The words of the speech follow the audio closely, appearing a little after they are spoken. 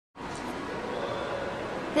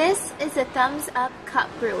This is a thumbs up cup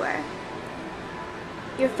brewer.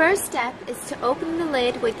 Your first step is to open the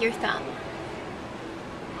lid with your thumb.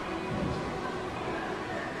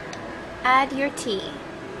 Add your tea.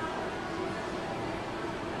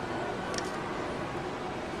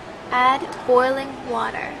 Add boiling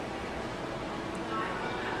water.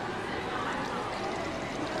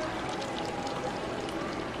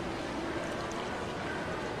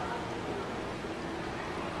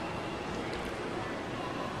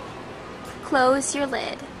 Close your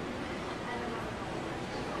lid.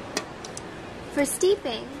 For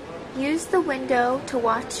steeping, use the window to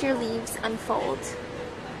watch your leaves unfold.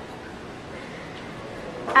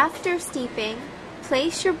 After steeping,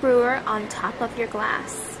 place your brewer on top of your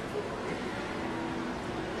glass.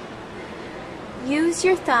 Use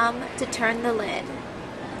your thumb to turn the lid.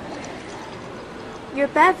 Your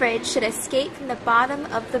beverage should escape from the bottom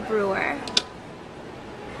of the brewer.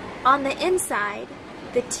 On the inside,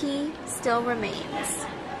 the tea still remains.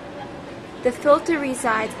 The filter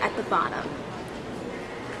resides at the bottom.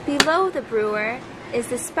 Below the brewer is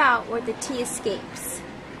the spout where the tea escapes.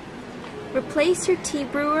 Replace your tea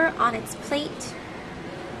brewer on its plate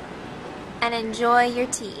and enjoy your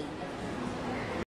tea.